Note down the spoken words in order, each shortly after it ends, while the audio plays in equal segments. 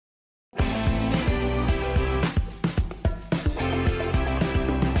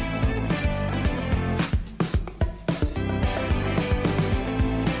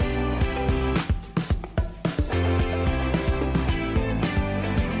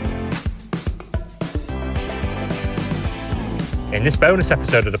In this bonus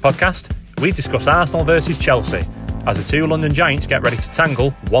episode of the podcast, we discuss Arsenal versus Chelsea as the two London Giants get ready to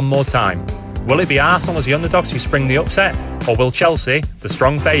tangle one more time. Will it be Arsenal as the underdogs who spring the upset, or will Chelsea, the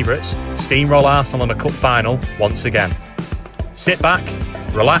strong favourites, steamroll Arsenal in a cup final once again? Sit back,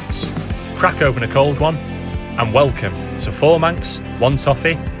 relax, crack open a cold one, and welcome to Four Manx, One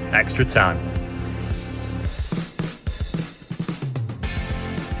Toffee, Extra Time.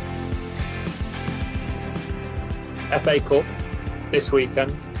 FA Cup this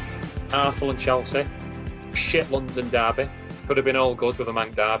weekend, Arsenal and Chelsea. Shit London derby. Could have been all good with a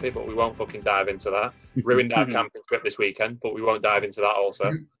Manc derby, but we won't fucking dive into that. Ruined our camping trip this weekend, but we won't dive into that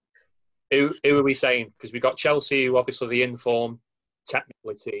also. Who are we saying? Because we got Chelsea, who obviously the informed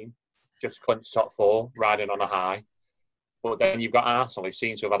technically team, just clinched top four, riding on a high. But then you've got Arsenal, who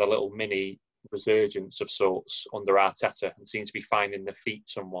seems to have had a little mini resurgence of sorts under Arteta and seems to be finding their feet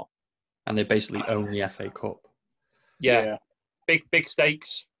somewhat. And they basically own the FA Cup. Yeah. Big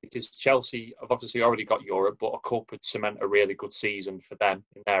stakes, because Chelsea have obviously already got Europe, but a cup would cement a really good season for them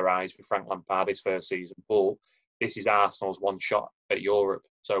in their eyes with Frank Lampard, his first season. But this is Arsenal's one shot at Europe.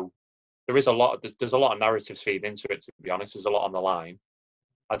 So there's a lot of narratives feeding into it, to be honest. There's a lot on the line.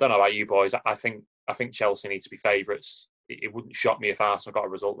 I don't know about you boys. I think Chelsea needs to be favourites. It wouldn't shock me if Arsenal got a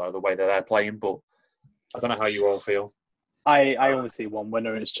result, though, the way that they're playing. But I don't know how you all feel. I only see one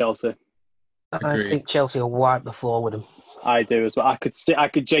winner, and it's Chelsea. I think Chelsea will wipe the floor with them. I do as well. I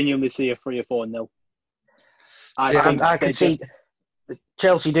could genuinely see a 3 or 4-0. I could see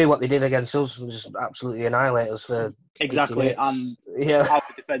Chelsea do what they did against us and just absolutely annihilate us for exactly. And our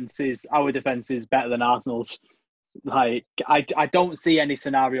defence is better than Arsenal's. Like I don't see any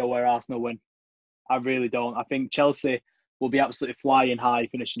scenario where Arsenal win. I really don't. I think Chelsea will be absolutely flying high,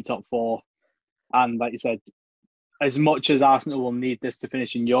 finishing top 4. And like you said, as much as Arsenal will need this to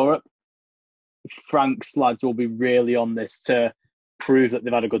finish in Europe, Frank's lads will be really on this to prove that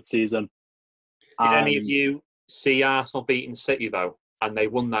they've had a good season. Did any of you see Arsenal beating City, though, and they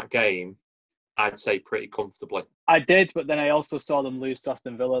won that game, I'd say pretty comfortably? I did, but then I also saw them lose to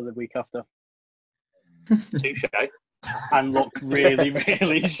Aston Villa the week after. Touche. And look really,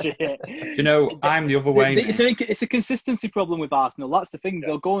 really shit. You know, I'm the other way. It's a consistency problem with Arsenal. That's the thing.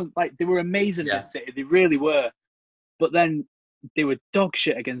 They'll go and, they were amazing against City. They really were. But then they were dog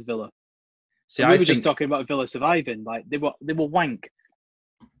shit against Villa. See, we were just talking about Villa surviving. Like they were wank.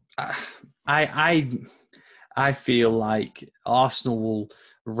 I feel like Arsenal will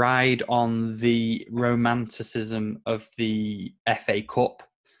ride on the romanticism of the FA Cup.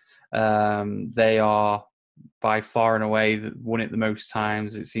 They are by far and away won it the most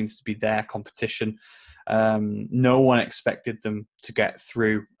times. It seems to be their competition. No one expected them to get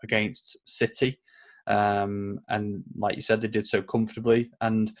through against City. And like you said, they did so comfortably.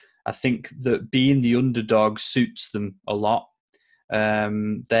 And I think that being the underdog suits them a lot.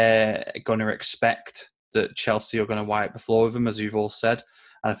 They're going to expect that Chelsea are going to wipe the floor with them, as you've all said.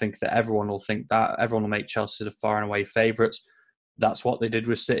 And I think that everyone will think that. Everyone will make Chelsea the far and away favourites. That's what they did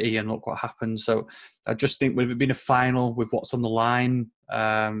with City, and look what happened. So I just think with it being a final, with what's on the line,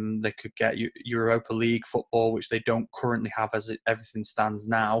 they could get Europa League football, which they don't currently have as everything stands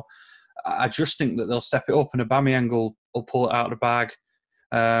now. I just think that they'll step it up, and Aubameyang will pull it out of the bag.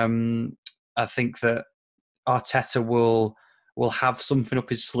 I think that Arteta will have something up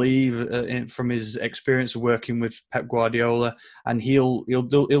his sleeve from his experience of working with Pep Guardiola, and he'll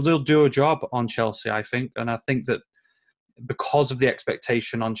do a job on Chelsea, I think. And I think that because of the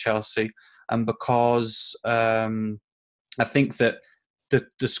expectation on Chelsea, and because I think that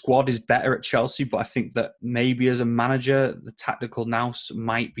the squad is better at Chelsea, but I think that maybe as a manager, the tactical nous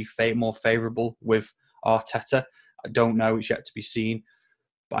might be more favourable with Arteta. I don't know; it's yet to be seen.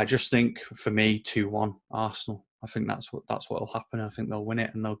 But I just think, for me, 2-1 Arsenal. I think that's what will happen. I think they'll win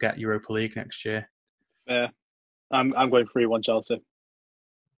it and they'll get Europa League next year. Yeah, I'm going 3-1 Chelsea.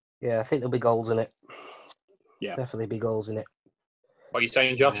 Yeah, I think there'll be goals in it. Yeah, definitely be goals in it. What are you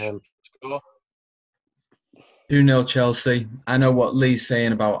saying, Josh? 2-0 Chelsea. I know what Lee's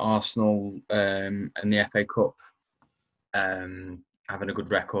saying about Arsenal and the FA Cup having a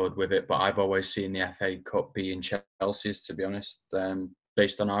good record with it, but I've always seen the FA Cup being Chelsea's, to be honest.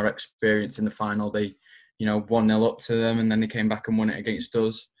 Based on our experience in the final, they 1-0 up to them, and then they came back and won it against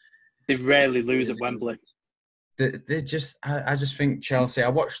us. They rarely lose at Wembley. I just think Chelsea. I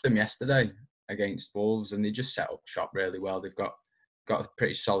watched them yesterday against Wolves, and they just set up shop really well. They've got a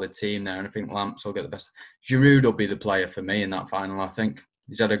pretty solid team there, and I think Lamps will get the best. Giroud will be the player for me in that final. I think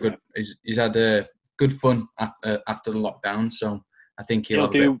he's had a good fun after the lockdown, so I think he'll have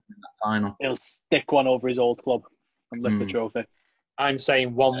a bit in that final. He'll stick one over his old club and lift the trophy. I'm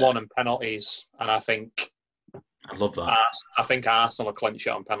saying 1-1 and penalties, and I think I love that. I think Arsenal will clinch it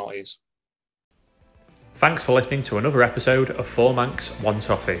on penalties. Thanks for listening to another episode of Four Manx, One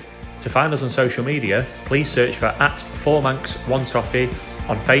Toffee. To find us on social media, please search for @4manx1toffee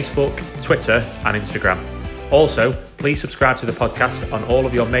on Facebook, Twitter and Instagram. Also, please subscribe to the podcast on all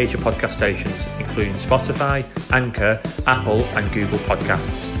of your major podcast stations, including Spotify, Anchor, Apple and Google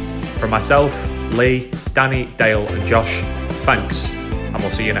Podcasts. From myself, Lee, Danny, Dale and Josh, thanks, and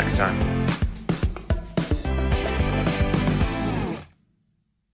we'll see you next time.